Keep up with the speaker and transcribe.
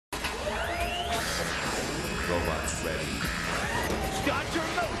Robots ready. Start your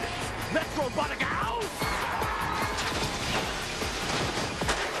motor. Let's Robotica out!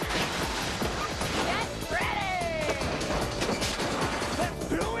 Get ready! Let's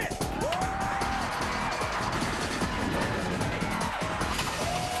do it!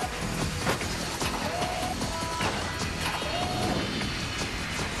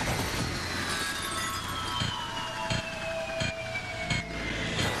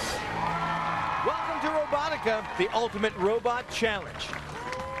 Welcome to Robotica, the ultimate robot challenge.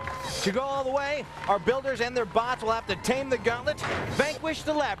 To go all the way, our builders and their bots will have to tame the gauntlet, vanquish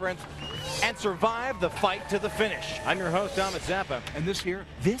the labyrinth, and survive the fight to the finish. I'm your host, Ahmet Zappa, and this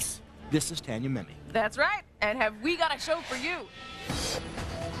is Tanya Mimi. That's right. And have we got a show for you?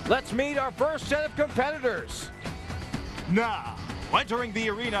 Let's meet our first set of competitors. Now, entering the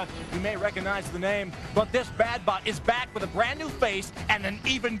arena, you may recognize the name, but this bad bot is back with a brand new face and an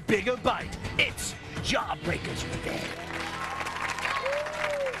even bigger bite. It's Jawbreaker's Revenge.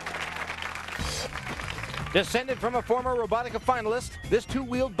 Descended from a former Robotica finalist, this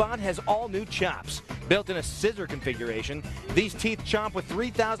two-wheeled bot has all new chops. Built in a scissor configuration, these teeth chomp with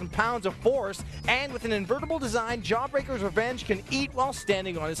 3,000 pounds of force, and with an invertible design, Jawbreaker's Revenge can eat while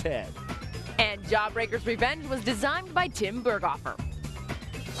standing on his head. And Jawbreaker's Revenge was designed by Tim Berghofer.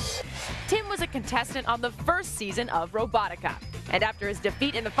 Tim was a contestant on the first season of Robotica. And after his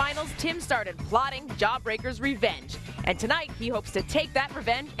defeat in the finals, Tim started plotting Jawbreaker's Revenge. And tonight, he hopes to take that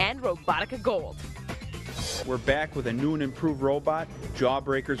revenge and Robotica Gold. We're back with a new and improved robot,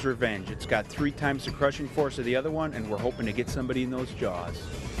 Jawbreaker's Revenge. It's got 3 times the crushing force of the other one, and we're hoping to get somebody in those jaws.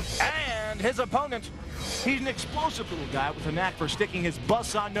 And his opponent, he's an explosive little guy with a knack for sticking his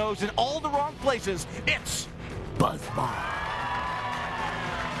buzzsaw nose in all the wrong places. It's BuzzBomb.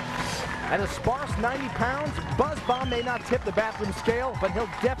 At a sparse 90 pounds, BuzzBomb may not tip the bathroom scale, but he'll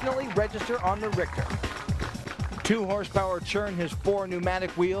definitely register on the Richter. 2 horsepower churn his 4 pneumatic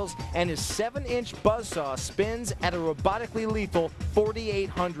wheels, and his 7-inch buzzsaw spins at a robotically lethal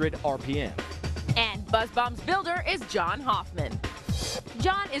 4,800 RPM. And BuzzBomb's builder is John Hoffman.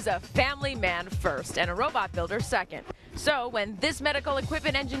 John is a family man first and a robot builder second. So when this medical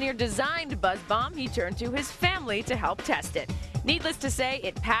equipment engineer designed BuzzBomb, he turned to his family to help test it. Needless to say,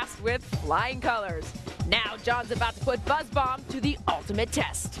 it passed with flying colors. Now John's about to put BuzzBomb to the ultimate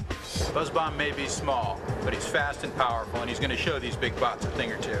test. BuzzBomb may be small, but he's fast and powerful, and he's going to show these big bots a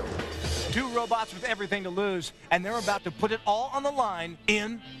thing or two. 2 robots with everything to lose, and they're about to put it all on the line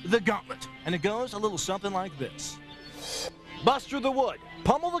in the gauntlet. And it goes a little something like this. Bust through the wood,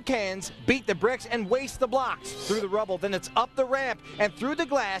 pummel the cans, beat the bricks, and waste the blocks. Through the rubble, then it's up the ramp, and through the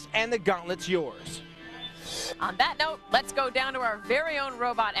glass, and the gauntlet's yours. On that note, let's go down to our very own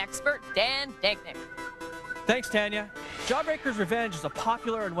robot expert, Dan Degnick. Thanks, Tanya. Jawbreaker's Revenge is a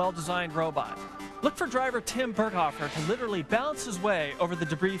popular and well-designed robot. Look for driver Tim Berghofer to literally bounce his way over the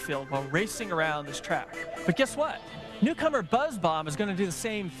debris field while racing around this track. But guess what? Newcomer BuzzBomb is going to do the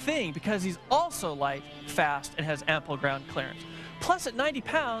same thing because he's also light, fast, and has ample ground clearance. Plus, at 90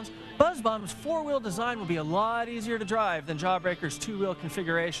 pounds, BuzzBomb's 4-wheel design will be a lot easier to drive than Jawbreaker's 2-wheel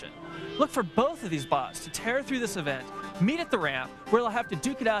configuration. Look for both of these bots to tear through this event, meet at the ramp, where they'll have to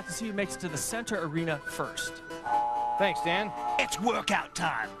duke it out to see who makes it to the center arena first. Thanks, Dan. It's workout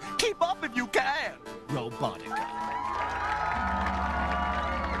time. Keep up if you can. Robotica.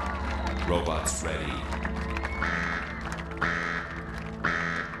 Robots ready.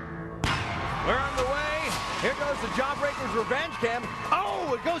 We're on the way. Here goes the Jawbreaker's Revenge cam.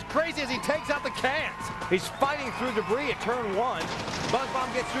 Oh, it goes crazy as he takes out the cans. He's fighting through debris at turn 1.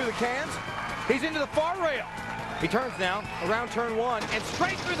 BuzzBomb gets through the cans. He's into the far rail. He turns now around turn 1 and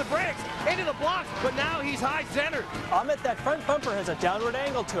straight through the bricks, into the blocks, but now he's high-centered. Ahmet, that front bumper has a downward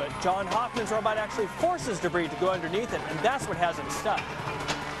angle to it. John Hoffman's robot actually forces debris to go underneath it, and that's what has him stuck.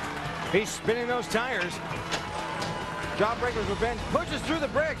 He's spinning those tires. Jawbreaker's Revenge pushes through the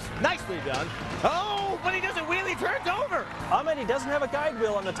bricks. Nicely done. Oh, but he doesn't wheel, he turns over. Ahmet, he doesn't have a guide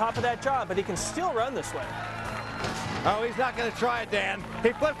wheel on the top of that jaw, but he can still run this way. Oh, he's not going to try it, Dan.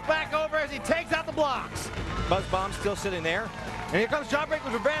 He flips back over as he takes out the blocks. BuzzBomb's still sitting there. And here comes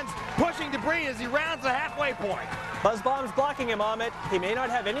Jawbreaker's Revenge, pushing debris as he rounds the halfway point. BuzzBomb's blocking him, Ahmet. He may not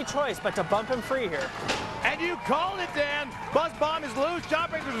have any choice but to bump him free here. And you called it, Dan. BuzzBomb is loose.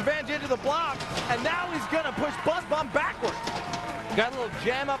 Jawbreaker's Revenge into the block. And now he's going to push BuzzBomb backwards. Got a little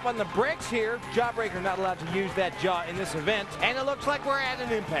jam up on the brakes here. Jawbreaker not allowed to use that jaw in this event. And it looks like we're at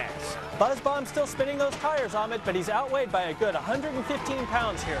an impasse. BuzzBomb's still spinning those tires, Ahmet, but he's outweighed by a good 115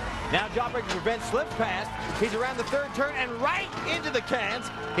 pounds here. Now Jawbreaker's Revenge slips past. He's around the 3rd turn and right into the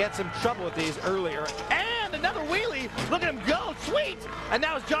cans. He had some trouble with these earlier. And and another wheelie. Look at him go, sweet! And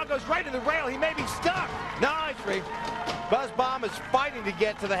now his jaw goes right to the rail. He may be stuck. Nice, Reeve. Buzz Bomb is fighting to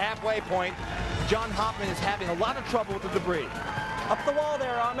get to the halfway point. John Hoffman is having a lot of trouble with the debris. Up the wall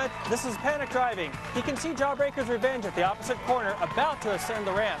there, Ahmet. This is panic driving. He can see Jawbreaker's Revenge at the opposite corner, about to ascend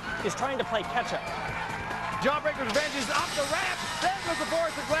the ramp. He's trying to play catch-up. Jawbreaker's Revenge is up the ramp. There goes the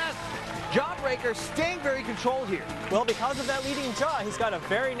forest of glass. Jawbreaker staying very controlled here. Well, because of that leading jaw, he's got a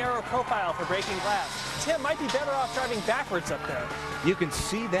very narrow profile for breaking glass. Tim might be better off driving backwards up there. You can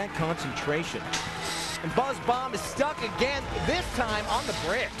see that concentration. And Buzz Bomb is stuck again, this time on the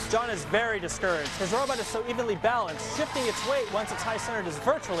bricks. John is very discouraged. His robot is so evenly balanced, shifting its weight once it's high-centered is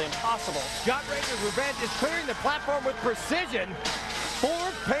virtually impossible. Jawbreaker's Revenge is clearing the platform with precision. 4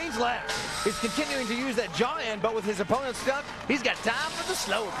 panes left. He's continuing to use that jaw end, but with his opponent stuck, he's got time for the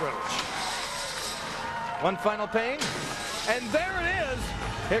slow approach. One final pane, and there it is.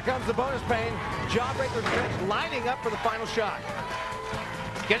 Here comes the bonus pane. Jawbreaker's Revenge lining up for the final shot.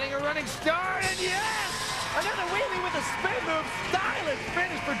 Getting a running start, and yes! Another wheelie with a spin move. Stylish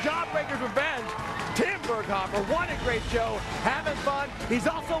finish for Jawbreaker's Revenge. Tim Berghofer, what a great show. Having fun. He's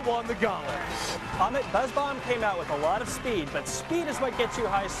also won the gauntlet. Ahmet, Buzz Bomb came out with a lot of speed, but speed is what gets you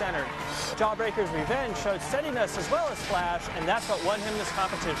high-centered. Jawbreaker's Revenge showed steadiness as well as flash, and that's what won him this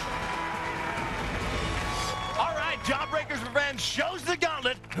competition. All right, Jawbreaker's Revenge shows the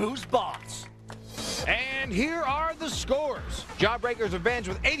gauntlet. Who's boss? And here are the scores. Jawbreaker's Revenge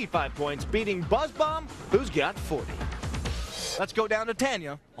with 85 points, beating Buzz Bomb, who's got 40. Let's go down to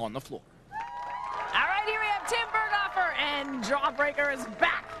Tanya on the floor. All right, here we have Tim Berghofer, and Jawbreaker is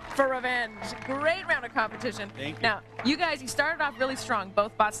back for revenge. Great round of competition. Thank you. Now, you guys, you started off really strong.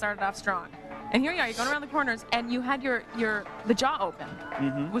 Both bots started off strong. And here you are, you're going around the corners, and you had the jaw open.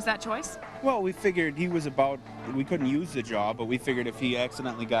 Mm-hmm. Was that choice? Well, we figured we couldn't use the jaw, but we figured if he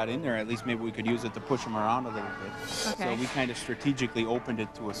accidentally got in there, at least maybe we could use it to push him around a little bit. Okay. So we kind of strategically opened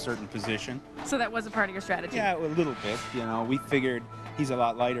it to a certain position. So that was a part of your strategy? Yeah, a little bit. You know, we figured he's a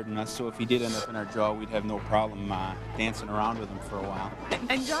lot lighter than us, so if he did end up in our jaw, we'd have no problem dancing around with him for a while.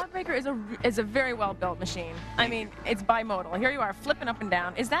 And Jawbreaker is a very well-built machine. I mean, it's bimodal. Here you are, flipping up and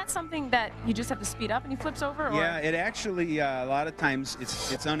down. Is that something that you just have to speed up and he flips over? Or? Yeah, it actually, a lot of times,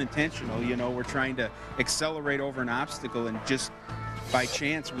 it's unintentional. You know, we're trying to accelerate over an obstacle, and just by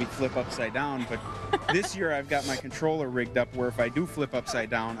chance we flip upside down. But this year I've got my controller rigged up where if I do flip upside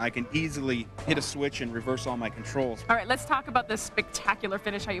down, I can easily hit a switch and reverse all my controls. All right, let's talk about this spectacular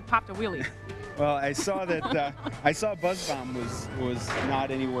finish, how you popped a wheelie. Well, I saw that I saw Buzz Bomb was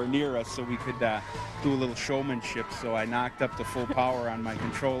not anywhere near us, so we could do a little showmanship. So I knocked up to full power on my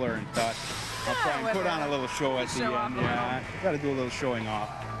controller and thought I'll try and put on a little show at the end. Yeah, got to do a little showing off.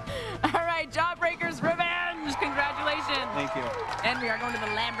 All right, Jawbreaker's Revenge. Congratulations. Thank you. And we are going to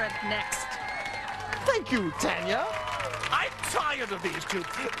the Labyrinth next. Thank you, Tanya. I'm tired of these two.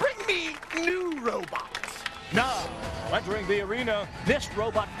 Bring me new robots. Now, entering the arena, this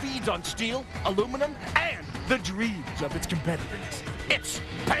robot feeds on steel, aluminum, and the dreams of its competitors. It's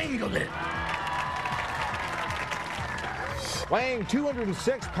Pangolin. Weighing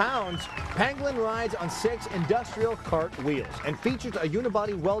 206 pounds, Pangolin rides on 6 industrial cart wheels and features a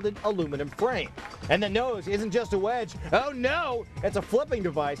unibody welded aluminum frame. And the nose isn't just a wedge. Oh no, it's a flipping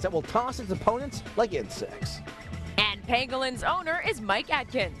device that will toss its opponents like insects. And Pangolin's owner is Mike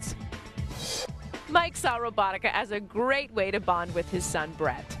Atkins. Mike saw Robotica as a great way to bond with his son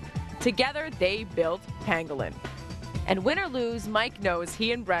Brett. Together, they built Pangolin. And win or lose, Mike knows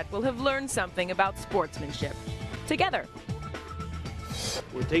he and Brett will have learned something about sportsmanship. Together.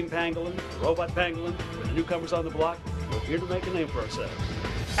 We're Team Pangolin, Robot Pangolin. We're the newcomers on the block. We're here to make a name for ourselves.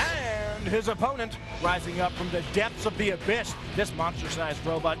 And his opponent, rising up from the depths of the abyss, this monster-sized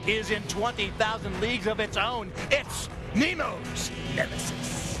robot is in 20,000 leagues of its own. It's Nemo's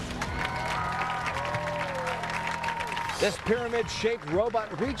Nemesis. This pyramid-shaped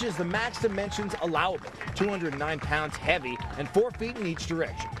robot reaches the max dimensions allowable, 209 pounds heavy and 4 feet in each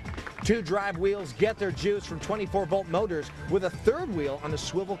direction. 2 drive wheels get their juice from 24-volt motors with a 3rd wheel on a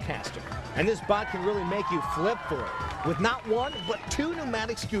swivel caster. And this bot can really make you flip for it, with not 1, but 2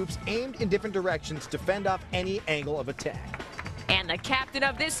 pneumatic scoops aimed in different directions to fend off any angle of attack. And the captain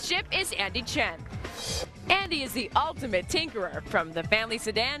of this ship is Andy Chen. Andy is the ultimate tinkerer. From the family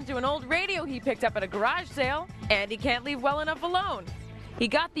sedan to an old radio he picked up at a garage sale, Andy can't leave well enough alone. He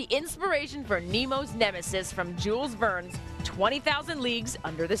got the inspiration for Nemo's Nemesis from Jules Verne's 20,000 Leagues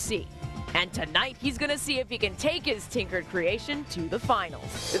Under the Sea. And tonight he's going to see if he can take his tinkered creation to the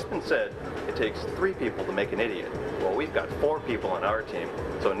finals. It's been said it takes 3 people to make an idiot. Well, we've got 4 people on our team,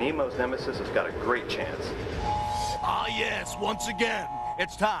 so Nemo's Nemesis has got a great chance. Ah yes, once again,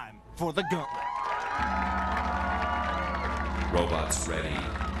 it's time for the gauntlet. Robots ready.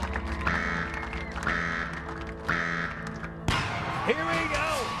 Here we go.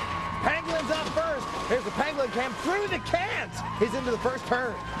 Penguin's up first. Here's the Penguin cam through the cans. He's into the first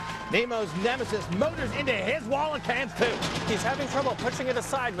turn. Nemo's Nemesis motors into his wall of cans too. He's having trouble pushing it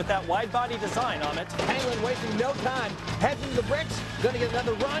aside with that wide body design on it. Penguin wasting no time. Heads into the bricks. Gonna get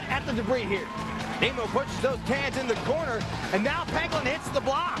another run at the debris here. Nemo pushes those cans in the corner, and now Penguin hits the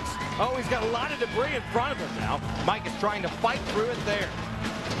blocks. Oh, he's got a lot of debris in front of him now. Mike is trying to fight through it there.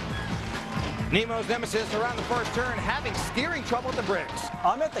 Nemo's Nemesis around the first turn, having steering trouble at the bricks.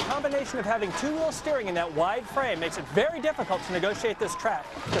 Ahmet, the combination of having two-wheel steering in that wide frame makes it very difficult to negotiate this track.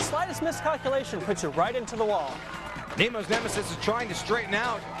 The slightest miscalculation puts you right into the wall. Nemo's Nemesis is trying to straighten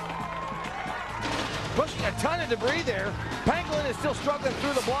out. Pushing a ton of debris there. Penguin is still struggling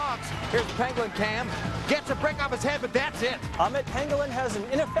through the blocks. Here's the Penguin cam. Gets a brick off his head, but that's it. Ahmet, Penguin has an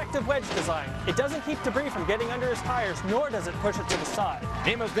ineffective wedge design. It doesn't keep debris from getting under his tires, nor does it push it to the side.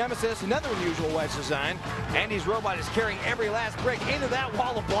 Nemo's Nemesis, another unusual wedge design. Andy's robot is carrying every last brick into that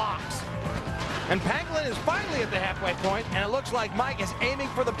wall of blocks. And Penguin is finally at the halfway point, and it looks like Mike is aiming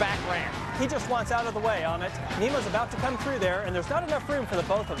for the back ramp. He just wants out of the way, Ahmet. Nemo's about to come through there, and there's not enough room for the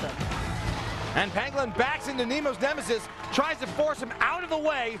both of them. And Penguin backs into Nemo's Nemesis, tries to force him out of the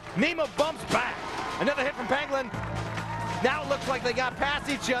way. Nemo bumps back. Another hit from Penguin. Now it looks like they got past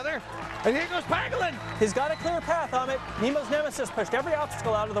each other. And here goes Penguin. He's got a clear path, Ahmet. Nemo's Nemesis pushed every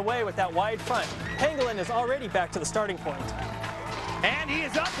obstacle out of the way with that wide front. Penguin is already back to the starting point. And he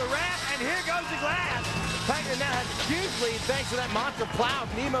is up the ramp, and here goes the glass. Penguin now has a huge lead thanks to that monster plow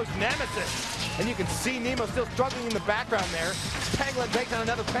of Nemo's Nemesis. And you can see Nemo still struggling in the background there. Penguin takes on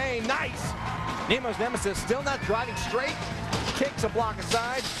another pane. Nice. Nemo's Nemesis still not driving straight. Kicks a block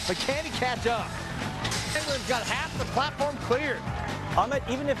aside, but can he catch up? Penguin's got half the platform cleared. Ahmet,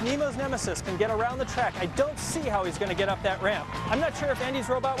 even if Nemo's Nemesis can get around the track, I don't see how he's going to get up that ramp. I'm not sure if Andy's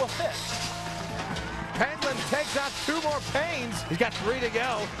robot will fit. Penguin takes out 2 more panes. He's got 3 to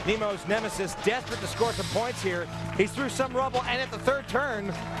go. Nemo's Nemesis desperate to score some points here. He's through some rubble, and at the third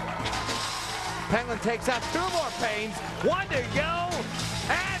turn, Penguin takes out 2 more panes. 1 to go,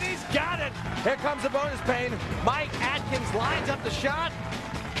 and he's got it. Here comes the bonus pane. Mike Atkins lines up the shot,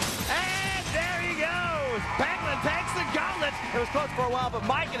 and there he goes. Penguin takes the gauntlet. It was close for a while, but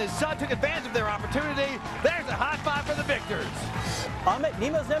Mike and his son took advantage of their opportunity. There's a high five for the victors. Ahmet,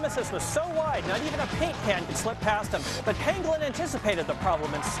 Nemo's Nemesis was so wide, not even a paint can could slip past him. But Penguin anticipated the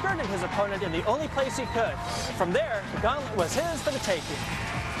problem and skirted his opponent in the only place he could. From there, the gauntlet was his for the taking.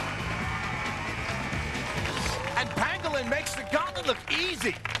 And Pangolin makes the gauntlet look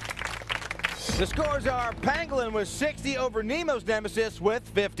easy. The scores are Pangolin with 60 over Nemo's Nemesis with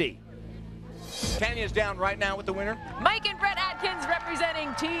 50. Tanya's down right now with the winner. Mike and Brett Atkins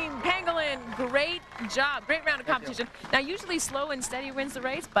representing Team Pangolin. Great job. Great round of competition. Now, usually slow and steady wins the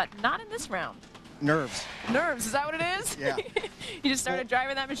race, but not in this round. Nerves. Nerves, is that what it is? Yeah. You just started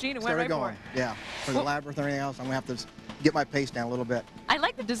driving that machine and went right for it. Yeah. For the labyrinth and everything else, I'm going to have to get my pace down a little bit. I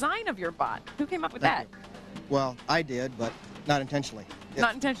like the design of your bot. Who came up with Thank that? you. Well, I did, but not intentionally.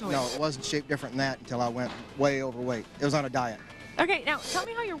 Not intentionally? No, it wasn't shaped different than that until I went way overweight. It was on a diet. Okay, now tell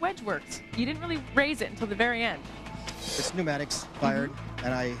me how your wedge works. You didn't really raise it until the very end. It's pneumatics fired,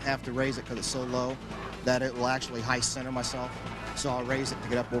 and I have to raise it because it's so low that it will actually high center myself. So I'll raise it to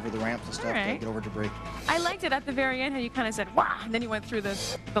get up over the ramps and stuff to get over debris. I liked it at the very end how you kind of said, "Wah!" and then you went through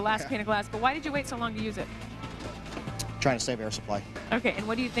the last pane of glass. But why did you wait so long to use it? Trying to save air supply. Okay, and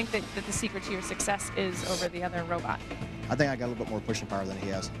what do you think that the secret to your success is over the other robot? I think I got a little bit more pushing power than he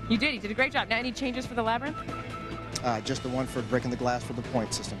has. You did. You did a great job. Now, any changes for the labyrinth? Just the one for breaking the glass for the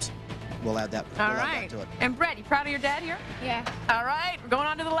point systems. We'll add that, All right. to it. And Brett, you proud of your dad here? Yeah. All right, we're going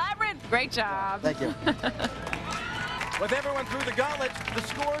on to the labyrinth. Great job. Thank you. With everyone through the gauntlet, the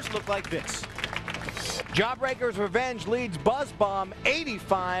scores look like this. Jawbreaker's Revenge leads Buzz Bomb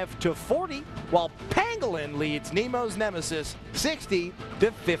 85 to 40, while Pangolin leads Nemo's Nemesis 60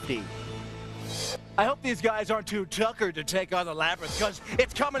 to 50. I hope these guys aren't too tuckered to take on the labyrinth, because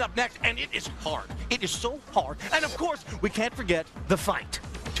it's coming up next, and it is hard. It is so hard. And of course, we can't forget the fight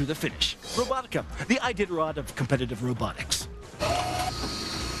to the finish. Robotica, the Iditarod of competitive robotics.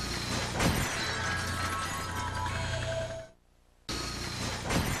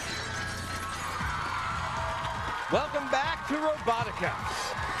 Welcome back to Robotica.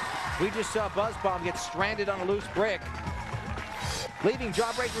 We just saw Buzz Bomb get stranded on a loose brick, leaving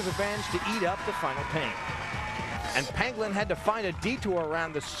Jawbreaker's Revenge to eat up the final pane. And Pangolin had to find a detour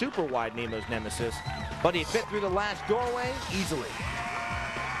around the super wide Nemo's Nemesis, but he fit through the last doorway easily.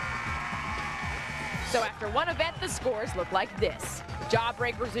 So after one event, the scores look like this.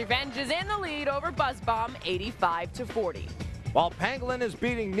 Jawbreaker's Revenge is in the lead over Buzz Bomb 85 to 40. while Pangolin is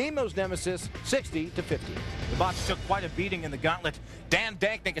beating Nemo's nemesis 60-50. The bots took quite a beating in the gauntlet. Dan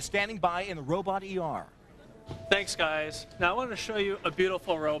Danknick is standing by in the robot ER. Thanks, guys. Now I want to show you a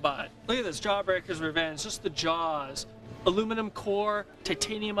beautiful robot. Look at this, Jawbreaker's Revenge, just the jaws. Aluminum core,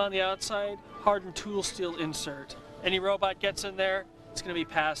 titanium on the outside, hardened tool steel insert. Any robot gets in there, it's going to be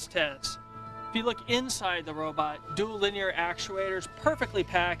past tense. If you look inside the robot, dual linear actuators, perfectly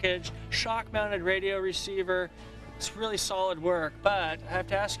packaged, shock-mounted radio receiver. It's really solid work, but I have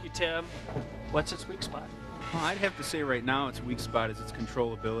to ask you, Tim, what's its weak spot? Well, I'd have to say right now its weak spot is its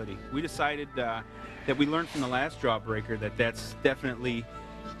controllability. We decided that we learned from the last Jawbreaker that that's definitely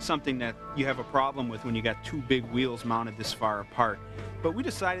something that you have a problem with when you got two big wheels mounted this far apart. But we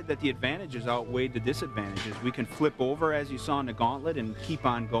decided that the advantages outweighed the disadvantages. We can flip over, as you saw in the gauntlet, and keep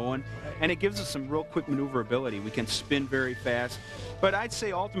on going. And it gives us some real quick maneuverability. We can spin very fast. But I'd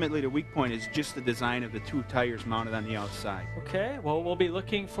say ultimately the weak point is just the design of the two tires mounted on the outside. Okay, well, we'll be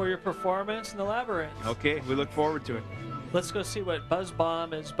looking for your performance in the labyrinth. Okay, we look forward to it. Let's go see what Buzz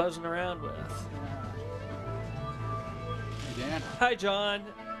Bomb is buzzing around with. Hey, Dan. Hi, John.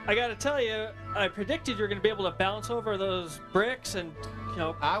 I gotta tell you, I predicted you're gonna be able to bounce over those bricks and, you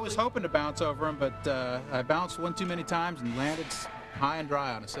know... I was hoping to bounce over them, but I bounced one too many times and landed high and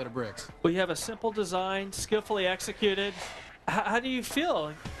dry on a set of bricks. Well, you have a simple design, skillfully executed. How do you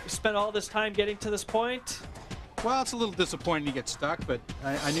feel? You spent all this time getting to this point? Well, it's a little disappointing to get stuck, but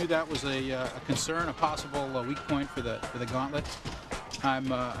I knew that was a concern, a possible weak point for the gauntlet.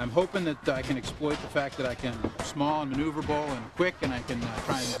 I'm hoping that I can exploit the fact that I can small and maneuverable and quick, and I can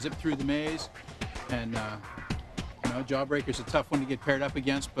try and zip through the maze. And you know, Jawbreaker's a tough one to get paired up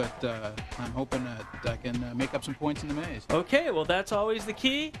against, but I'm hoping that I can make up some points in the maze. Okay, well, that's always the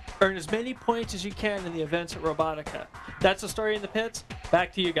key. Earn as many points as you can in the events at Robotica. That's the story in the pits.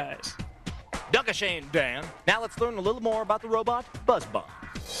 Back to you guys. Dunkashane, Dan. Now let's learn a little more about the robot Buzz Bomb.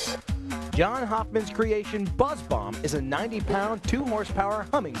 John Hoffman's creation, Buzz Bomb, is a 90-pound, 2-horsepower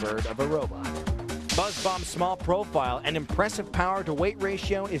hummingbird of a robot. Buzz Bomb's small profile and impressive power-to-weight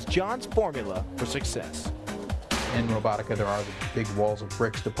ratio is John's formula for success. In Robotica, there are the big walls of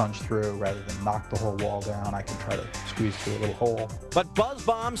bricks to punch through. Rather than knock the whole wall down, I can try to squeeze through a little hole. But Buzz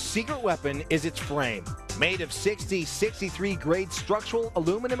Bomb's secret weapon is its frame. Made of 60-63 grade structural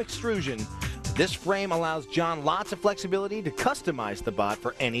aluminum extrusion, this frame allows John lots of flexibility to customize the bot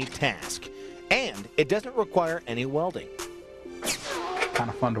for any task. And it doesn't require any welding. Kind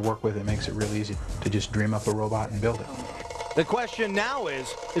of fun to work with. It makes it real easy to just dream up a robot and build it. The question now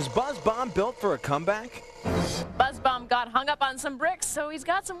is Buzz Bomb built for a comeback? Buzz Bomb got hung up on some bricks, so he's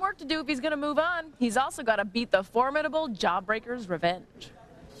got some work to do if he's going to move on. He's also got to beat the formidable Jawbreaker's Revenge.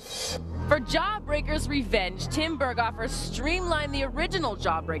 For Jawbreaker's Revenge, Tim Berghofer streamlined the original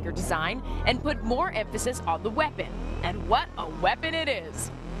Jawbreaker design and put more emphasis on the weapon. And what a weapon it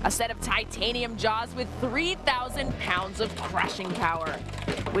is! A set of titanium jaws with 3,000 pounds of crushing power.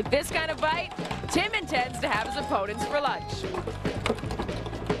 With this kind of bite, Tim intends to have his opponents for lunch.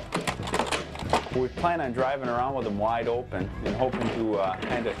 We plan on driving around with them wide open and hoping to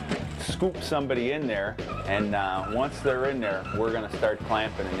kind of scoop somebody in there. And once they're in there, we're going to start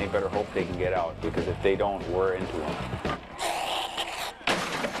clamping, and they better hope they can get out, because if they don't, we're into them.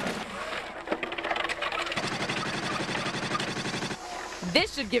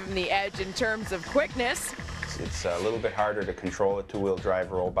 This should give him the edge in terms of quickness. It's a little bit harder to control a two-wheel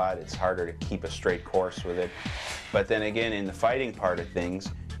drive robot. It's harder to keep a straight course with it. But then again, in the fighting part of things,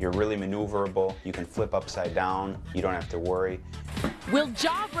 you're really maneuverable. You can flip upside down. You don't have to worry. Will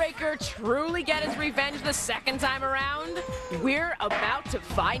Jawbreaker truly get his revenge the second time around? We're about to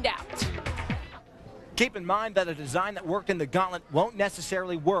find out. Keep in mind that a design that worked in the gauntlet won't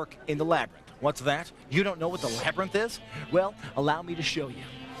necessarily work in the labyrinth. What's that? You don't know what the labyrinth is? Well, allow me to show you.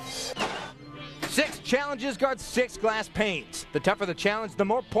 6 challenges guard 6 glass panes. The tougher the challenge, the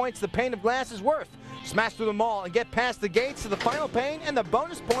more points the pane of glass is worth. Smash through them all and get past the gates to the final pane, and the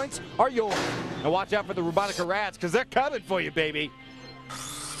bonus points are yours. Now watch out for the Robotica rats, because they're coming for you, baby.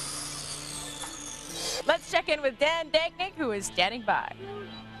 Let's check in with Dan Danknick, who is standing by.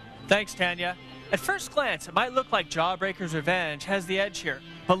 Thanks, Tanya. At first glance, it might look like Jawbreaker's Revenge has the edge here,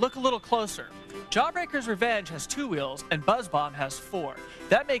 but look a little closer. Jawbreaker's Revenge has 2 wheels and Buzz Bomb has 4.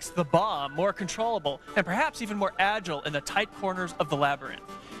 That makes the bomb more controllable and perhaps even more agile in the tight corners of the labyrinth.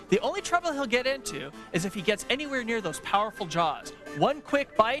 The only trouble he'll get into is if he gets anywhere near those powerful jaws. One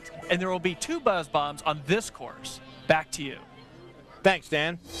quick bite and there will be 2 Buzz Bombs on this course. Back to you. Thanks,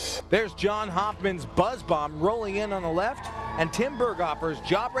 Dan. There's John Hoffman's Buzz Bomb rolling in on the left and Tim Berghofer's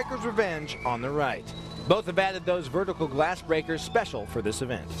Jawbreaker's Revenge on the right. Both have added those vertical glass breakers special for this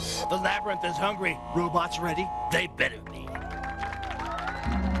event. The labyrinth is hungry. Robots ready? They better be.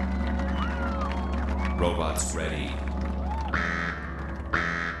 Robots ready.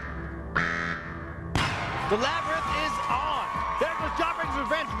 The labyrinth is on. There goes Jawbreaker's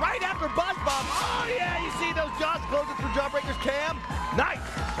Revenge right after Buzz Bomb. Oh, yeah, you see those jaws closing through Jawbreaker's cam? Nice.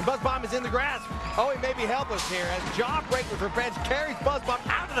 And Buzz Bomb is in the grasp. Oh, he may be helpless here as Jawbreaker's Revenge carries Buzz Bomb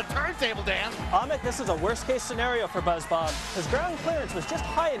out of the turntable, Dan. Amit, this is a worst-case scenario for Buzz Bomb. His ground clearance was just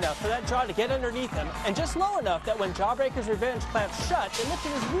high enough for that jaw to get underneath him, and just low enough that when Jawbreaker's Revenge clamps shut, it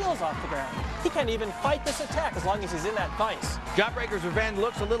lifted his wheels off the ground. He can't even fight this attack as long as he's in that vise. Jawbreaker's Revenge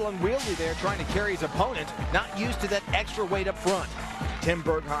looks a little unwieldy there, trying to carry his opponent, not used to that extra weight up front. Tim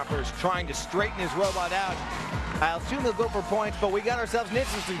Berghofer is trying to straighten his robot out. I'll assume he'll go for points, but we got ourselves an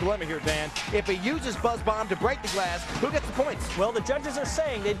interesting dilemma here, Dan. If he uses Buzz Bomb to break the glass, who gets the points? Well, the judges are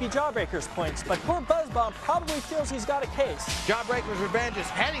saying they'd be Jawbreaker's points, but poor Buzz Bomb probably feels he's got a case. Jawbreaker's Revenge is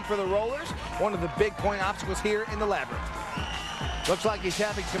heading for the rollers, one of the big point obstacles here in the labyrinth. Looks like he's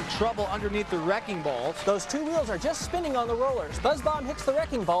having some trouble underneath the wrecking balls. Those two wheels are just spinning on the rollers. Buzz Bomb hits the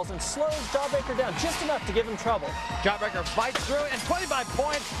wrecking balls and slows Jawbreaker down just enough to give him trouble. Jawbreaker fights through and 25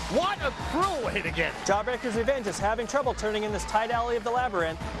 points. What a cruel way to get it. Jawbreaker's Revenge is having trouble turning in this tight alley of the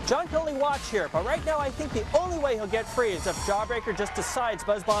labyrinth. John can only watch here, but right now I think the only way he'll get free is if Jawbreaker just decides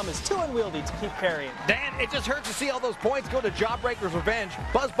Buzz Bomb is too unwieldy to keep carrying. Dan, it just hurts to see all those points go to Jawbreaker's Revenge.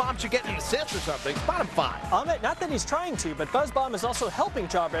 Buzz Bomb should get an assist or something. Bottom 5. Amit, not that he's trying to, but Buzz Bomb is also helping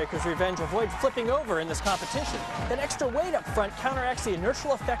Jawbreaker's Revenge avoid flipping over in this competition. That extra weight up front counteracts the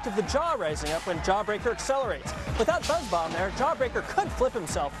inertial effect of the jaw rising up when Jawbreaker accelerates. Without Buzz Bomb there, Jawbreaker could flip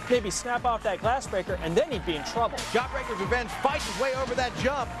himself, maybe snap off that glass breaker, and then he'd be in trouble. Jawbreaker's Revenge fights his way over that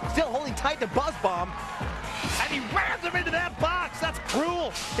jump, still holding tight to Buzz Bomb. And he rams him into that box. That's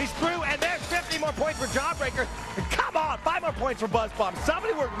cruel. He's through, and there's 50 more points for Jawbreaker. And come on, 5 more points for Buzz Bomb.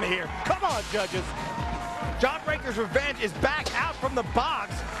 Somebody work with me here. Come on, judges. Jawbreaker's Revenge is back out from the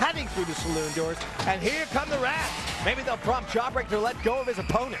box, heading through the saloon doors, and here come the rats. Maybe they'll prompt Jawbreaker to let go of his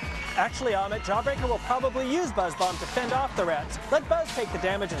opponent. Actually, Amit, Jawbreaker will probably use Buzz Bomb to fend off the rats. Let Buzz take the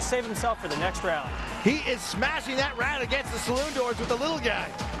damage and save himself for the next round. He is smashing that rat against the saloon doors with the little guy.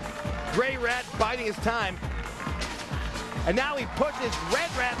 Gray Rat biding his time. And now he pushes Red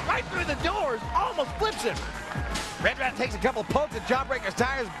Rat right through the doors, almost flips him. Red Rat takes a couple pokes at Jawbreaker's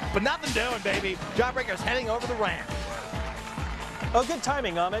tires, but nothing doing, baby. Jawbreaker's heading over the ramp. Oh, good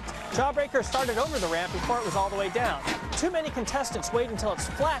timing, Amit. Jawbreaker started over the ramp before it was all the way down. Too many contestants wait until it's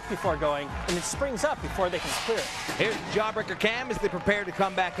flat before going, and it springs up before they can clear it. Here's Jawbreaker Cam as they prepare to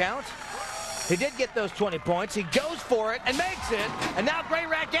come back out. He did get those 20 points. He goes for it and makes it. And now Gray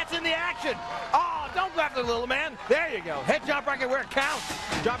Rat gets in the action. Oh, don't go after the little man. There you go. Hit Jawbreaker where it counts.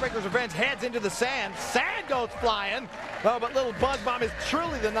 Jawbreaker's Revenge heads into the sand. Sand goes flying. Oh, but little Buzz Bomb is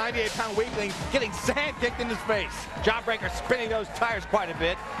truly the 98-pound weakling, getting sand kicked in his face. Jawbreaker spinning those tires quite a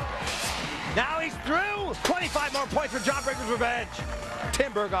bit. Now he's through. 25 more points for Jawbreaker's Revenge.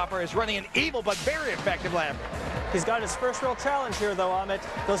 Tim Berghofer is running an evil but very effective labyrinth. He's got his first real challenge here, though, Amit.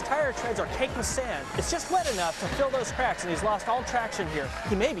 Those tire treads are caked with sand. It's just wet enough to fill those cracks, and he's lost all traction here.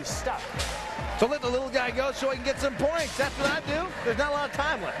 He may be stuck. So let the little guy go so he can get some points. That's what I do. There's not a lot of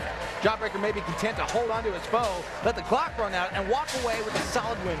time left. Jawbreaker may be content to hold on to his foe, let the clock run out, and walk away with a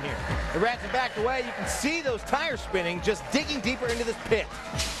solid win here. The rats have backed away. You can see those tires spinning, just digging deeper into this pit.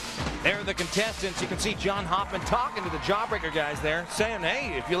 There are the contestants. You can see John Hoffman talking to the Jawbreaker guys there, saying,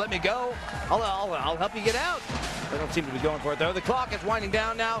 hey, if you let me go, I'll help you get out. They don't seem to be going for it, though. The clock is winding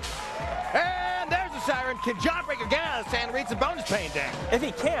down now. And there's the siren. Can Jawbreaker get out of the sand and reach the bonus pain down? If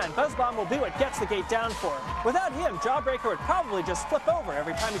he can, Buzz Bomb will be what gets the gate down for him. Without him, Jawbreaker would probably just flip over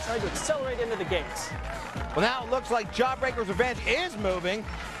every time he tried to accelerate into the gates. Well, now it looks like Jawbreaker's Revenge is moving.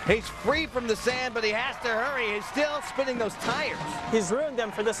 He's free from the sand, but he has to hurry. He's still spinning those tires. He's ruined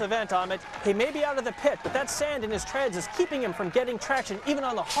them for this event, Amit. He may be out of the pit, but that sand in his treads is keeping him from getting traction even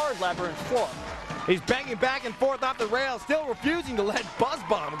on the hard labyrinth floor. He's banging back and forth off the rails, still refusing to let Buzz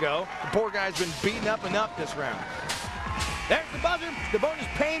Bomb go. The poor guy's been beaten up enough this round. There's the buzzer. The bonus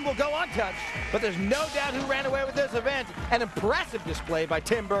pain will go untouched, but there's no doubt who ran away with this event. An impressive display by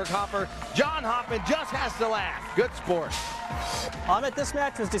Tim Berghofer. John Hoffman just has to laugh. Good sport. Amit, this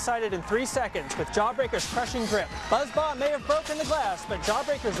match was decided in 3 seconds with Jawbreaker's crushing grip. Buzz Bomb may have broken the glass, but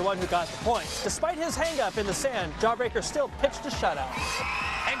Jawbreaker's the one who got the points. Despite his hang-up in the sand, Jawbreaker still pitched a shutout.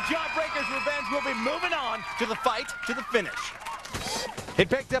 And Jawbreaker's Revenge will be moving on to the fight to the finish. He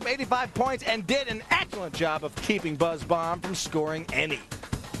picked up 85 points and did an excellent job of keeping Buzz Bomb from scoring any.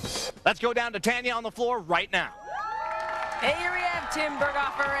 Let's go down to Tanya on the floor right now. Hey, here we have Tim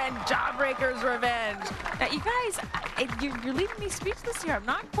Berghofer and Jawbreaker's Revenge. Now, you guys, You're leaving me speechless here. I'm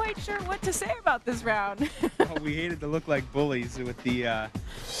not quite sure what to say about this round. Well, we hated to look like bullies with the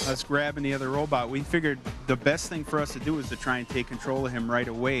us grabbing the other robot. We figured the best thing for us to do was to try and take control of him right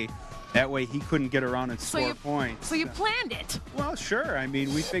away. That way he couldn't get around and score points. So you planned it? Well, sure. I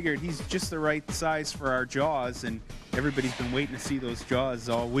mean, we figured he's just the right size for our jaws, and everybody's been waiting to see those jaws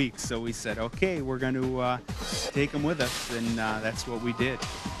all week. So we said, okay, we're going to take him with us, and that's what we did.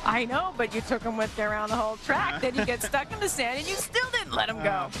 I know, but you took him with you around the whole track. Then you get stuck in the sand, and you still didn't let him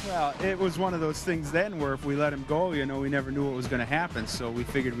go. Well, it was one of those things then where if we let him go, you know, we never knew what was going to happen. So we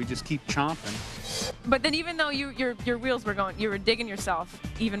figured we'd just keep chomping. But then even though your wheels were going, you were digging yourself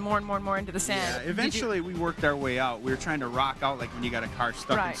even more and more and more into the sand. Yeah, eventually we worked our way out. We were trying to rock out like when you got a car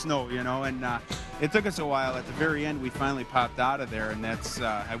stuck in snow, you know, and it took us a while. At the very end, we finally popped out of there, and that's,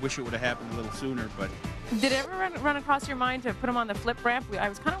 I wish it would have happened a little sooner, but... Did it ever run across your mind to put him on the flip ramp? I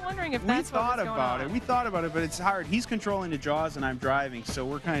was kind of wondering if that's what was going on. We thought about it, but it's hard. He's controlling the jaws and I'm driving, so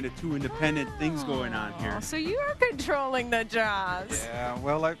we're kind of two independent things going on here. So you are controlling the jaws. Yeah,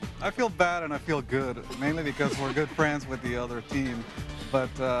 well, I feel bad and I feel good, mainly because we're good friends with the other team. But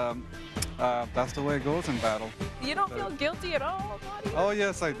that's the way it goes in battle. You don't feel guilty at all? Oh,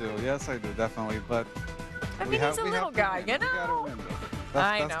 yes, I do. Yes, I do, definitely. But I mean, he's a little guy, you know?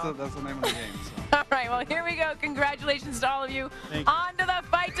 I know. That's the name of the game. So. All right, well, here we go. Congratulations to all of you. On to the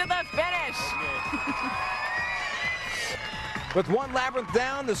fight to the finish. With one labyrinth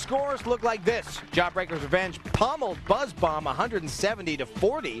down, the scores look like this. Jawbreaker's Revenge pummeled Buzz Bomb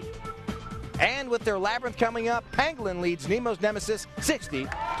 170-40. And with their labyrinth coming up, Pangolin leads Nemo's Nemesis 60-50.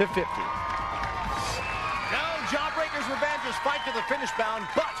 Now, Jawbreaker's Revenge is fight to the finish bound,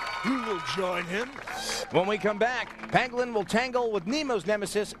 but who will join him? When we come back, Pangolin will tangle with Nemo's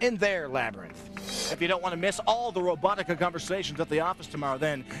Nemesis in their labyrinth. If you don't want to miss all the Robotica conversations at the office tomorrow,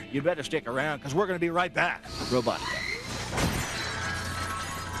 then you better stick around, because we're going to be right back with Robotica.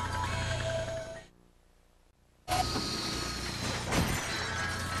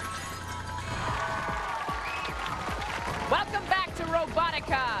 Welcome back to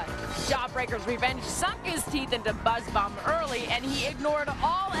Robotica. Jawbreaker's Revenge sunk his teeth into Buzz Bomb early, and he ignored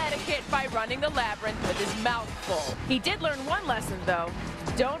all etiquette by running the labyrinth with his mouth full. He did learn one lesson, though.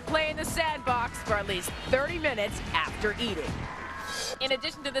 Don't play in the sandbox for at least 30 minutes after eating. In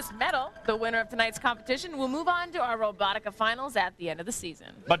addition to this medal, the winner of tonight's competition will move on to our Robotica finals at the end of the season.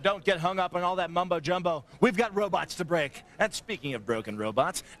 But don't get hung up on all that mumbo-jumbo. We've got robots to break. And speaking of broken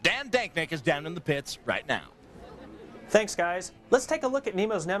robots, Dan Danknick is down in the pits right now. Thanks, guys. Let's take a look at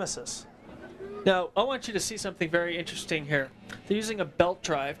Nemo's Nemesis. Now, I want you to see something very interesting here. They're using a belt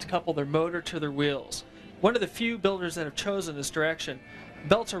drive to couple their motor to their wheels. One of the few builders that have chosen this direction.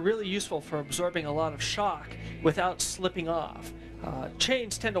 Belts are really useful for absorbing a lot of shock without slipping off.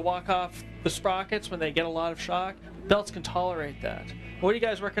 Chains tend to walk off the sprockets when they get a lot of shock. Belts can tolerate that. What are you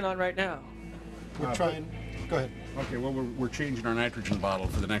guys working on right now? We're trying. Go ahead. Okay, well, we're changing our nitrogen bottle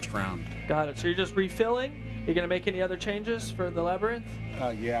for the next round. Got it. So you're just refilling? You going to make any other changes for the labyrinth?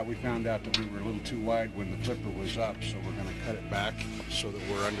 Yeah, we found out that we were a little too wide when the flipper was up, so we're going to cut it back so that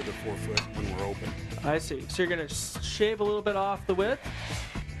we're under the 4 foot when we're open. I see. So you're going to shave a little bit off the width?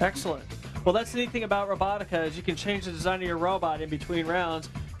 Excellent. Well, that's the neat thing about Robotica is you can change the design of your robot in between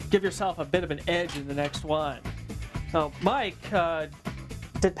rounds, give yourself a bit of an edge in the next one. Now, Mike,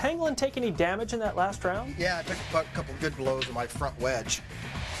 did Pangolin take any damage in that last round? Yeah, I took a couple good blows with my front wedge.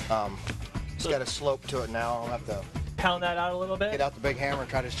 It's got a slope to it now. I'll have to pound that out a little bit. Get out the big hammer and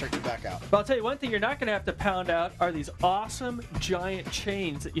try to straighten it back out. But I'll tell you one thing you're not going to have to pound out are these awesome giant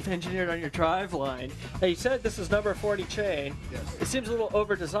chains that you've engineered on your drive line. Now, you said this is number 40 chain. Yes. It seems a little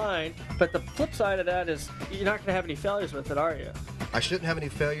over-designed, but the flip side of that is you're not going to have any failures with it, are you? I shouldn't have any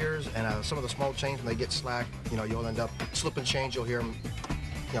failures, and some of the small chains, when they get slack, you know, you'll end up slipping chains. You'll hear them,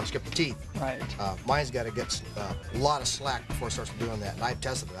 you know, skip the teeth. Right. Mine's got to get a lot of slack before it starts doing that. And I've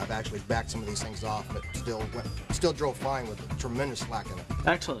tested it. I've actually backed some of these things off, but still drove fine with tremendous slack in it.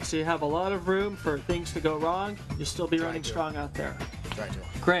 Excellent. So you have a lot of room for things to go wrong. You'll still be running strong out there. Try to.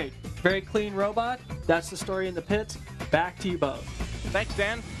 Great. Very clean robot. That's the story in the pits. Back to you both. Thanks,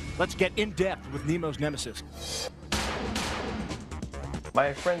 Dan. Let's get in depth with Nemo's Nemesis.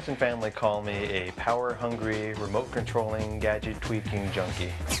 My friends and family call me a power-hungry, remote-controlling, gadget-tweaking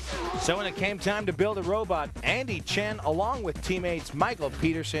junkie. So when it came time to build a robot, Andy Chen, along with teammates Michael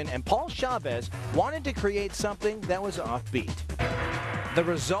Peterson and Paul Chavez, wanted to create something that was offbeat. The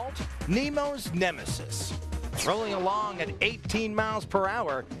result? Nemo's Nemesis. Rolling along at 18 miles per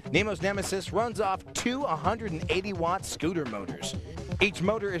hour, Nemo's Nemesis runs off two 180-watt scooter motors. Each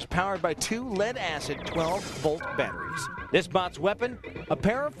motor is powered by 2 lead-acid 12-volt batteries. This bot's weapon? A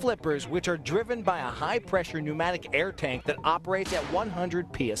pair of flippers which are driven by a high-pressure pneumatic air tank that operates at 100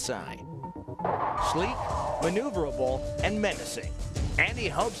 psi. Sleek, maneuverable, and menacing. Andy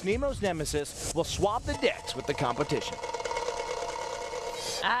hopes Nemo's nemesis will swap the decks with the competition.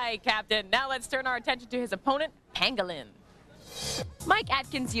 Aye, Captain. Now let's turn our attention to his opponent, Pangolin. Mike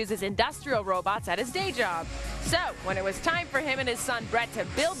Atkins uses industrial robots at his day job. So, when it was time for him and his son Brett to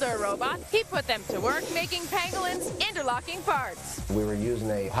build their robot, he put them to work making Pangolin's interlocking parts. We were using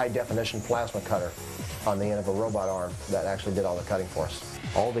a high-definition plasma cutter on the end of a robot arm that actually did all the cutting for us.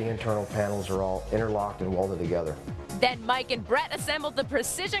 All the internal panels are all interlocked and welded together. Then Mike and Brett assembled the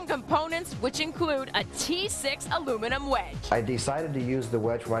precision components, which include a T6 aluminum wedge. I decided to use the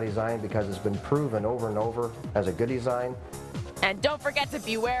wedge for my design because it's been proven over and over as a good design. And don't forget to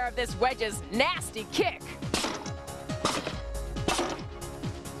beware of this wedge's nasty kick.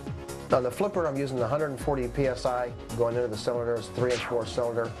 On the flipper, I'm using the 140 psi going into the cylinder. It's a 3-inch bore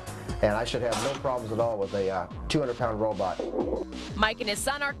cylinder, and I should have no problems at all with a 200-pound robot. Mike and his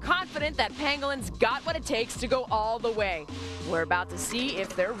son are confident that Pangolin's got what it takes to go all the way. We're about to see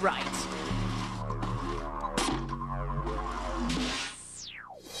if they're right.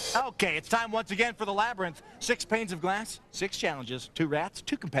 Okay, it's time once again for the labyrinth. 6 panes of glass, 6 challenges, 2 rats,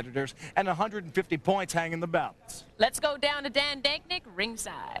 2 competitors, and 150 points hang in the balance. Let's go down to Dan Danknick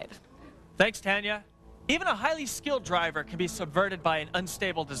ringside. Thanks, Tanya. Even a highly skilled driver can be subverted by an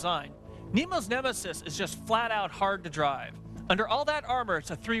unstable design. Nemo's Nemesis is just flat out hard to drive. Under all that armor,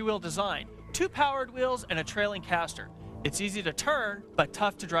 it's a 3-wheel design, 2 powered wheels and a trailing caster. It's easy to turn, but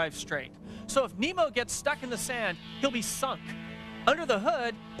tough to drive straight. So if Nemo gets stuck in the sand, he'll be sunk. Under the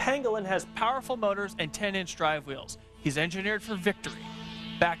hood, Pangolin has powerful motors and 10-inch drive wheels. He's engineered for victory.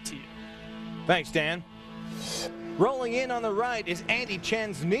 Back to you. Thanks, Dan. Rolling in on the right is Andy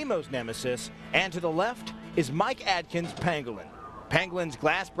Chen's Nemo's Nemesis, and to the left is Mike Atkins' Pangolin. Pangolin's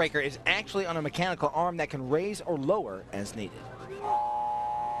glass breaker is actually on a mechanical arm that can raise or lower as needed.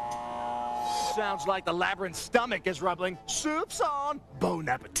 Sounds like the labyrinth's stomach is rumbling. Soup's on! Bon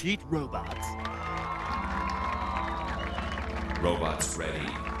appetit, robots. Robots ready.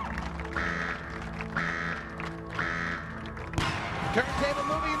 Turntable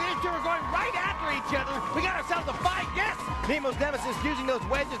moving, and these two are going right after each other. We got ourselves a fight, yes! Nemo's Nemesis using those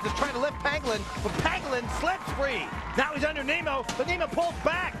wedges to try to lift Pangolin, but Pangolin slips free. Now he's under Nemo, but Nemo pulls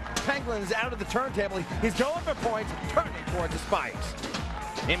back. Pangolin is out of the turntable. He's going for points, turning towards the spikes.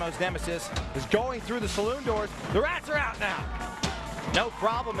 Nemo's Nemesis is going through the saloon doors. The rats are out now. No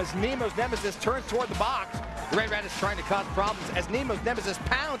problem as Nemo's Nemesis turns toward the box. The Red Rat is trying to cause problems as Nemo's Nemesis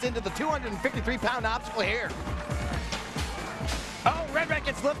pounds into the 253-pound obstacle here. Oh, Red Rat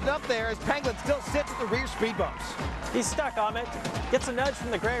gets lifted up there as Pangolin still sits at the rear speed bumps. He's stuck, Amit. Gets a nudge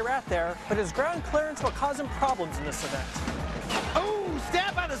from the Gray Rat there, but his ground clearance will cause him problems in this event. Oh,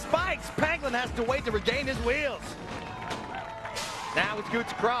 stab by the spikes. Pangolin has to wait to regain his wheels. Now he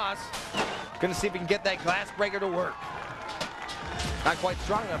scoots across. Gonna see if he can get that glass breaker to work. Not quite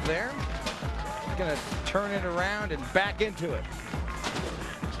strong enough there. He's gonna turn it around and back into it.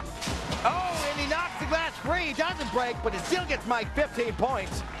 Oh, and he knocks the glass free. He doesn't break, but it still gets Mike 15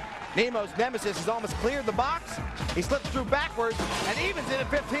 points. Nemo's Nemesis has almost cleared the box. He slips through backwards and evens it at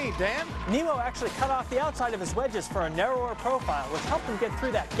 15, Dan. Nemo actually cut off the outside of his wedges for a narrower profile, which helped him get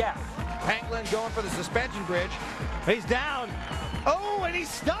through that gap. Pangolin going for the suspension bridge. He's down. Oh, and he's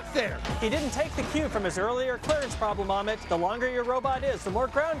stuck there. He didn't take the cue from his earlier clearance problem, Amit. The longer your robot is, the more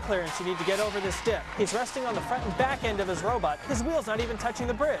ground clearance you need to get over this dip. He's resting on the front and back end of his robot. His wheel's not even touching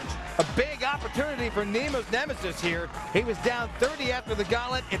the bridge. A big opportunity for Nemo's Nemesis here. He was down 30 after the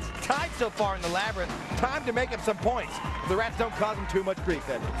gauntlet. It's tied so far in the labyrinth. Time to make up some points. If the rats don't cause him too much grief,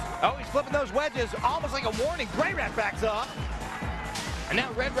 that is. Oh, he's flipping those wedges, almost like a warning. Gray Rat backs off. And now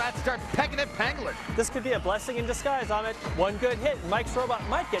Red Rat starts pecking at Pangolin. This could be a blessing in disguise, Amit. One good hit and Mike's robot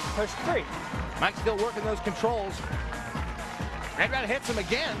might get pushed free. Mike's still working those controls. Red Rat hits him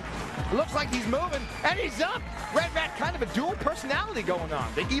again. It looks like he's moving, and he's up. Red Rat kind of a dual personality going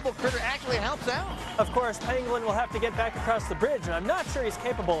on. The evil critter actually helps out. Of course, Pangolin will have to get back across the bridge, and I'm not sure he's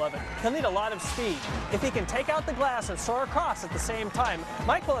capable of it. He'll need a lot of speed. If he can take out the glass and soar across at the same time,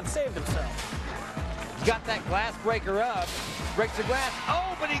 Mike will have saved himself. He's got that glass breaker up. Breaks the glass.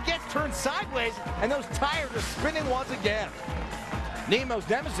 Oh, but he gets turned sideways, and those tires are spinning once again. Nemo's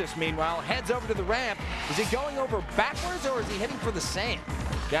Nemesis, meanwhile, heads over to the ramp. Is he going over backwards, or is he heading for the sand?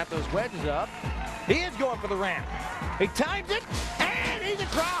 Got those wedges up. He is going for the ramp. He times it, and he's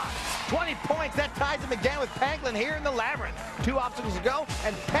across. 20 points. That ties him again with Pangolin here in the labyrinth. 2 obstacles to go,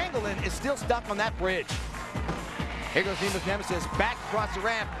 and Pangolin is still stuck on that bridge. Here goes Nemo's nemesis back across the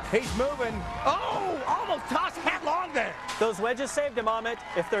ramp. He's moving. Oh, almost tossed headlong there. Those wedges saved him, Amit.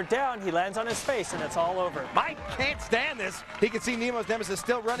 If they're down, he lands on his face and it's all over. Mike can't stand this. He can see Nemo's nemesis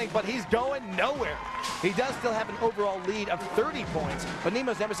still running, but he's going nowhere. He does still have an overall lead of 30 points, but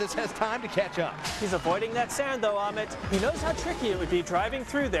Nemo's nemesis has time to catch up. He's avoiding that sand, though, Amit. He knows how tricky it would be driving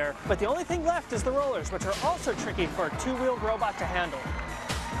through there, but the only thing left is the rollers, which are also tricky for a two-wheeled robot to handle.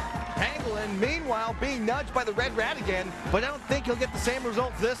 Pangolin, meanwhile, being nudged by the red rat again, but I don't think he'll get the same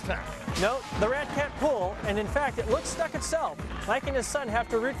results this time. No, the rat can't pull, and in fact, it looks stuck itself. Mike and his son have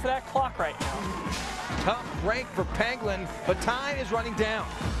to root for that clock right now. Tough break for Pangolin, but time is running down.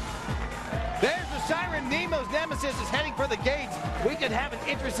 There's the siren. Nemo's nemesis is heading for the gates. We could have an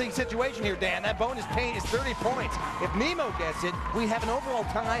interesting situation here, Dan. That bonus paint is 30 points. If Nemo gets it, we have an overall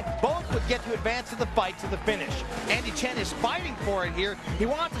tie. Both would get to advance to the fight to the finish. Andy Chen is fighting for it here. He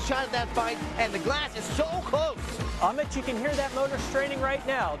wants a shot at that fight, and the glass is so close. Amit, you can hear that motor straining right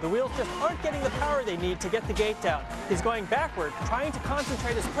now. The wheels just aren't getting the power they need to get the gate down. He's going backward, trying to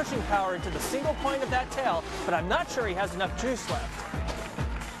concentrate his pushing power into the single point of that tail, but I'm not sure he has enough juice left.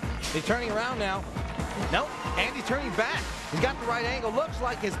 He's turning around now. Nope, Andy's turning back. He's got the right angle. Looks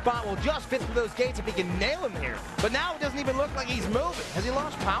like his spot will just fit through those gates if he can nail him here. But now it doesn't even look like he's moving. Has he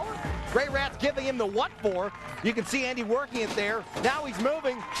lost power? Gray Rat's giving him the what for. You can see Andy working it there. Now he's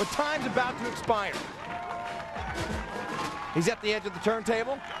moving, but time's about to expire. He's at the edge of the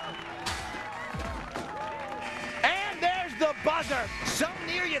turntable. The buzzer, so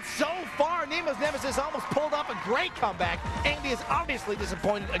near yet so far. Nemo's nemesis almost pulled off a great comeback. Andy is obviously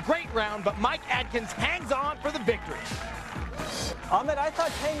disappointed. A great round, but Mike Adkins hangs on for the victory. Amit, I thought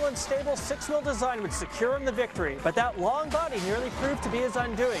Penguin's stable six-wheel design would secure him the victory, but that long body nearly proved to be his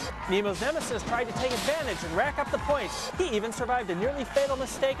undoing. Nemo's nemesis tried to take advantage and rack up the points. He even survived a nearly fatal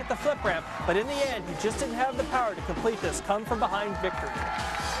mistake at the flip ramp, but in the end, he just didn't have the power to complete this come-from-behind victory.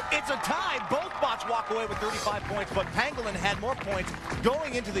 It's a tie. Both bots walk away with 35 points, but Pangolin had more points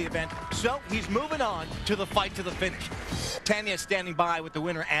going into the event, so he's moving on to the fight to the finish. Tanya is standing by with the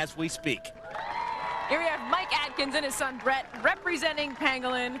winner as we speak. Here we have Mike Adkins and his son Brett representing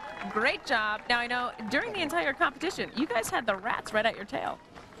Pangolin. Great job. Now I know during the entire competition, you guys had the rats right at your tail.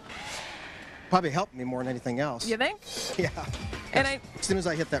 Probably helped me more than anything else. You think? Yeah. And as soon as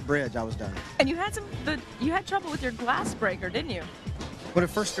I hit that bridge, I was done. And you had you had trouble with your glass breaker, didn't you? When it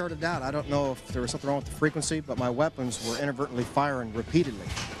first started out, I don't know if there was something wrong with the frequency, but my weapons were inadvertently firing repeatedly.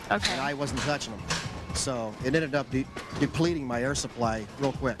 Okay. And I wasn't touching them. So it ended up depleting my air supply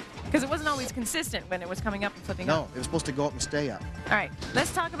real quick. Because it wasn't always consistent when it was coming up and flipping up. No, it was supposed to go up and stay up. All right,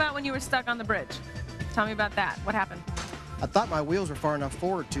 let's talk about when you were stuck on the bridge. Tell me about that. What happened? I thought my wheels were far enough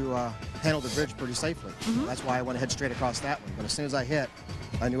forward to handle the bridge pretty safely. That's why I went ahead straight across that one. But as soon as I hit,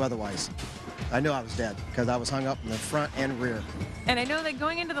 I knew otherwise. I knew I was dead because I was hung up in the front and rear. And I know that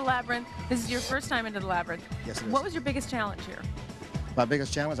going into the labyrinth, this is your first time into the labyrinth. Yes, it is. What was your biggest challenge here? My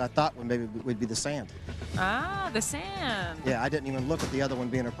biggest challenge, I thought, would be the sand. Ah, the sand. Yeah, I didn't even look at the other one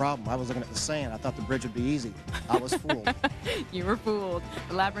being a problem. I was looking at the sand. I thought the bridge would be easy. I was fooled. You were fooled.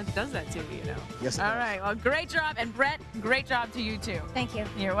 The labyrinth does that to you, you know. Yes, it All does. right, well, great job. And Brett, great job to you, too. Thank you.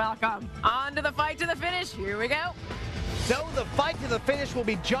 You're welcome. On to the fight to the finish. Here we go. So the fight to the finish will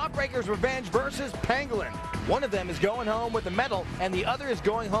be Jawbreaker's Revenge versus Pangolin. One of them is going home with the medal, and the other is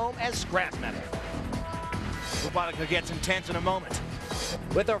going home as scrap metal. Robotica gets intense in a moment.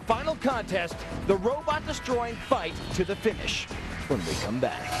 With our final contest, the robot-destroying fight to the finish. When we come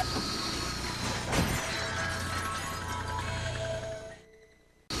back.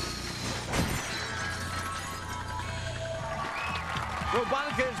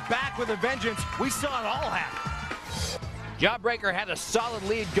 Robotica is back with a vengeance. We saw it all happen. Jawbreaker had a solid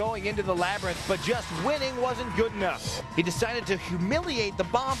lead going into the labyrinth, but just winning wasn't good enough. He decided to humiliate the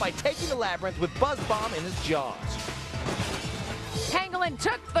bomb by taking the labyrinth with Buzz Bomb in his jaws. Pangolin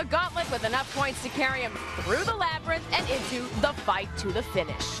took the gauntlet with enough points to carry him through the labyrinth and into the fight to the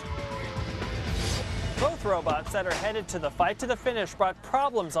finish. Both robots that are headed to the fight to the finish brought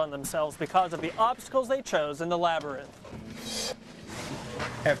problems on themselves because of the obstacles they chose in the labyrinth.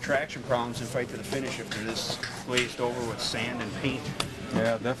 Have traction problems and fight to the finish if they're this glazed over with sand and paint.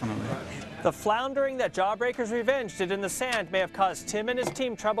 Yeah, definitely. The floundering that Jawbreaker's Revenge did in the sand may have caused Tim and his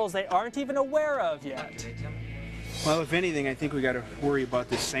team troubles they aren't even aware of yet. Well, if anything, I think we got to worry about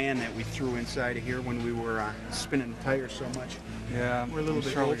the sand that we threw inside of here when we were spinning the tires so much. Yeah, we're a little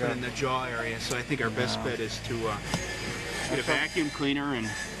bit open in the jaw area, so I think our best bet is to get a vacuum cleaner and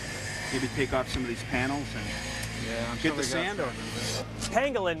maybe take off some of these panels and get the sand off.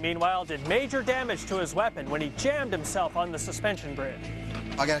 Pangolin, meanwhile, did major damage to his weapon when he jammed himself on the suspension bridge.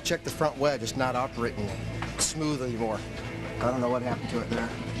 I got to check the front wedge. It's not operating smooth anymore. I don't know what happened to it there.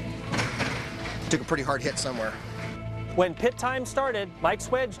 Took a pretty hard hit somewhere. When pit time started,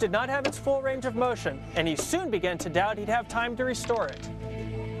 Mike's wedge did not have its full range of motion, and he soon began to doubt he'd have time to restore it.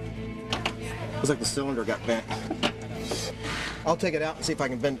 Looks like the cylinder got bent. I'll take it out and see if I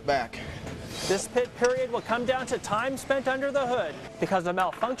can bend it back. This pit period will come down to time spent under the hood, because a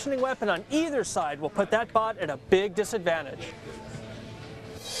malfunctioning weapon on either side will put that bot at a big disadvantage.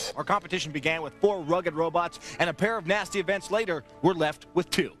 Our competition began with 4 rugged robots, and a pair of nasty events later, we're left with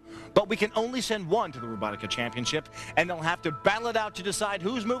 2. But we can only send 1 to the Robotica Championship, and they'll have to battle it out to decide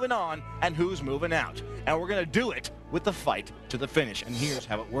who's moving on and who's moving out. And we're going to do it with the fight to the finish, and here's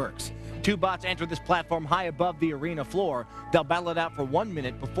how it works. 2 bots enter this platform high above the arena floor. They'll battle it out for 1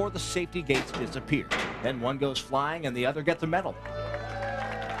 minute before the safety gates disappear. Then one goes flying, and the other gets a medal.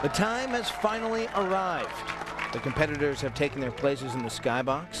 The time has finally arrived. The competitors have taken their places in the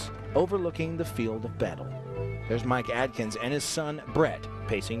skybox, overlooking the field of battle. There's Mike Adkins and his son, Brett,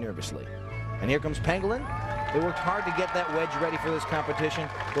 pacing nervously. And here comes Pangolin. They worked hard to get that wedge ready for this competition.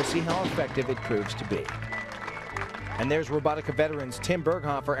 We'll see how effective it proves to be. And there's Robotica veterans Tim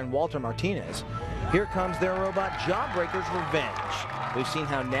Berghofer and Walter Martinez. Here comes their robot Jawbreaker's Revenge. We've seen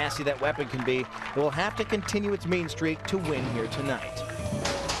how nasty that weapon can be. It will have to continue its mean streak to win here tonight.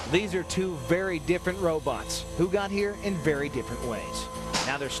 These are 2 very different robots who got here in very different ways.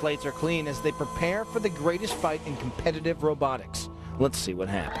 Now their slates are clean as they prepare for the greatest fight in competitive robotics. Let's see what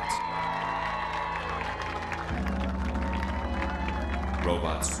happens.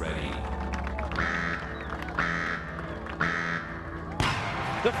 Robots ready.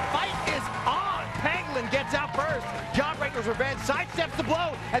 The fight is on. Pangolin gets out first. Jawbreaker's Revenge sidesteps the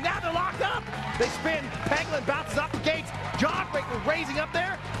blow, and now they're locked up. They spin. Pangolin bounces off the gates. Jawbreaker raising up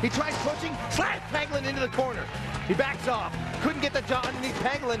there. He tries pushing, slams Pangolin into the corner. He backs off. Couldn't get the jaw underneath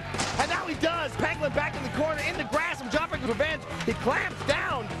Pangolin, and now he does. Pangolin back in the corner, in the grass from Jawbreaker's Revenge. He clamps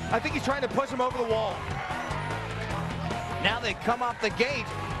down. I think he's trying to push him over the wall. Now they come off the gate.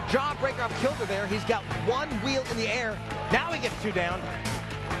 Jawbreaker up kilter there. He's got 1 wheel in the air. Now he gets 2 down.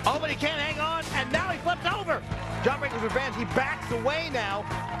 Oh, but he can't hang on, and now he flips over. Jawbreaker's Revenge, he backs away now.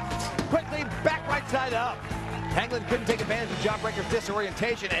 Quickly, back right side up. Pangolin couldn't take advantage of Jawbreaker's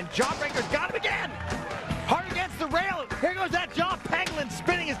disorientation, and Jawbreaker's got him again. Hard against the rail. Here goes that jaw. Pangolin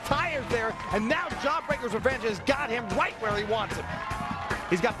spinning his tires there, and now Jawbreaker's Revenge has got him right where he wants him.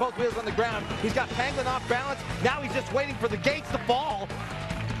 He's got both wheels on the ground. He's got Pangolin off balance. Now he's just waiting for the gates to fall.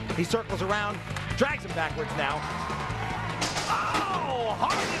 He circles around, drags him backwards now. Oh,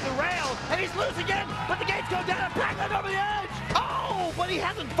 hard in the rail, and he's loose again, but the gates go down and Pangolin over the edge. Oh, but he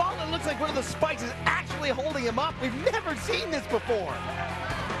hasn't fallen. It looks like one of the spikes is actually holding him up. We've never seen this before.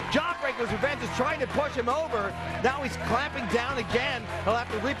 Jawbreaker's Revenge is trying to push him over. Now he's clamping down again. He'll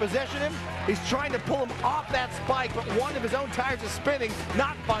have to reposition him. He's trying to pull him off that spike, but one of his own tires is spinning,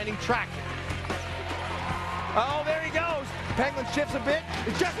 not finding traction. Oh, there he goes. Pangolin shifts a bit.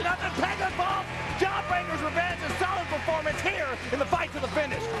 It's just enough, and Pangolin falls. Jawbreaker's Revenge, a solid performance here in the fight to the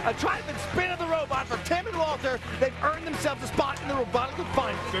finish. A triumphant spin of the robot for Tim and Walter. They've earned themselves a spot in the Robotica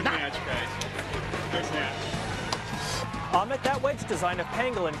Finals. Good match, guys. Good match. Amit, that wedge design of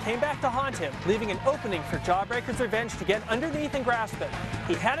Pangolin came back to haunt him, leaving an opening for Jawbreaker's Revenge to get underneath and grasp it.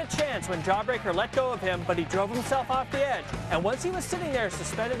 He had a chance when Jawbreaker let go of him, but he drove himself off the edge. And once he was sitting there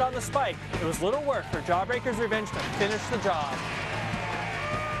suspended on the spike, it was little work for Jawbreaker's Revenge to finish the job.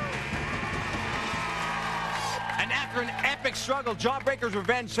 And after an epic struggle, Jawbreaker's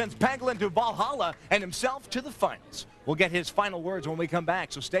Revenge sends Pangolin to Valhalla and himself to the finals. We'll get his final words when we come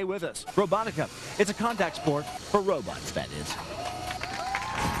back, so stay with us. Robotica, it's a contact sport for robots, that is.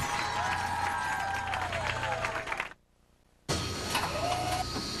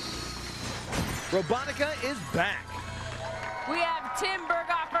 Robotica is back. We have Tim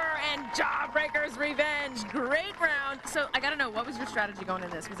Berghofer and Jawbreaker's Revenge. Great round. So I gotta know, what was your strategy going in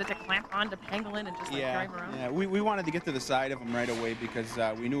this? Was it to clamp onto Pangolin and just like drive him around? Yeah, we wanted to get to the side of him right away because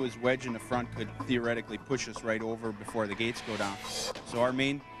we knew his wedge in the front could theoretically push us right over before the gates go down. So our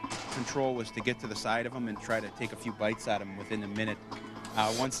main control was to get to the side of him and try to take a few bites at him within a minute.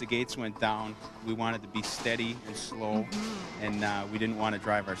 Once the gates went down, we wanted to be steady and slow, and we didn't want to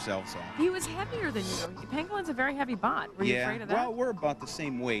drive ourselves off. He was heavier than you. Pangolin's a very heavy bot. Were you afraid of that? Well, we're about the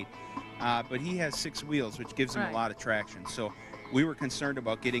same weight, but he has 6 wheels, which gives him a lot of traction. So we were concerned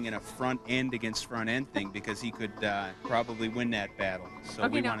about getting in a front end against front end thing because he could probably win that battle. So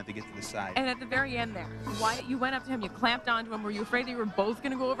we wanted to get to the side. And at the very end there, why you went up to him, you clamped onto him. Were you afraid that you were both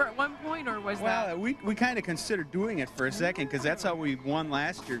going to go over at one point, or was that? Well, we kind of considered doing it for a second because that's how we won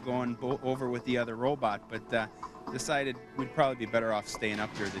last year, going over with the other robot. But decided we'd probably be better off staying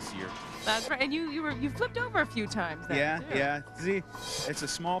up here this year. That's right. And you flipped over a few times then, Yeah, too. yeah. See, it's a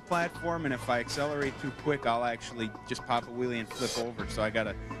small platform, and if I accelerate too quick, I'll actually just pop a wheelie and flip over. So I got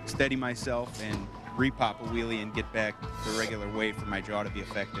to steady myself and re-pop a wheelie and get back the regular way for my jaw to be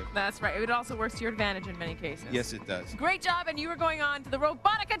effective. That's right. It also works to your advantage in many cases. Yes, it does. Great job, and you are going on to the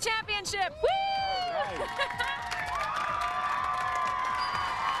Robotica Championship. Woo!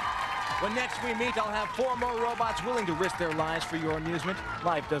 When next we meet, I'll have 4 more robots willing to risk their lives for your amusement.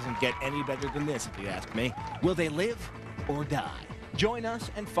 Life doesn't get any better than this, if you ask me. Will they live or die? Join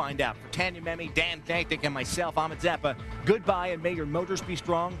us and find out. For Tanya Memi, Dan Dantic, and myself, Ahmed Zappa, goodbye, and may your motors be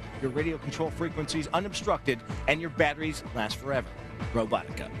strong, your radio control frequencies unobstructed, and your batteries last forever.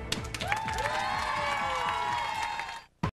 Robotica.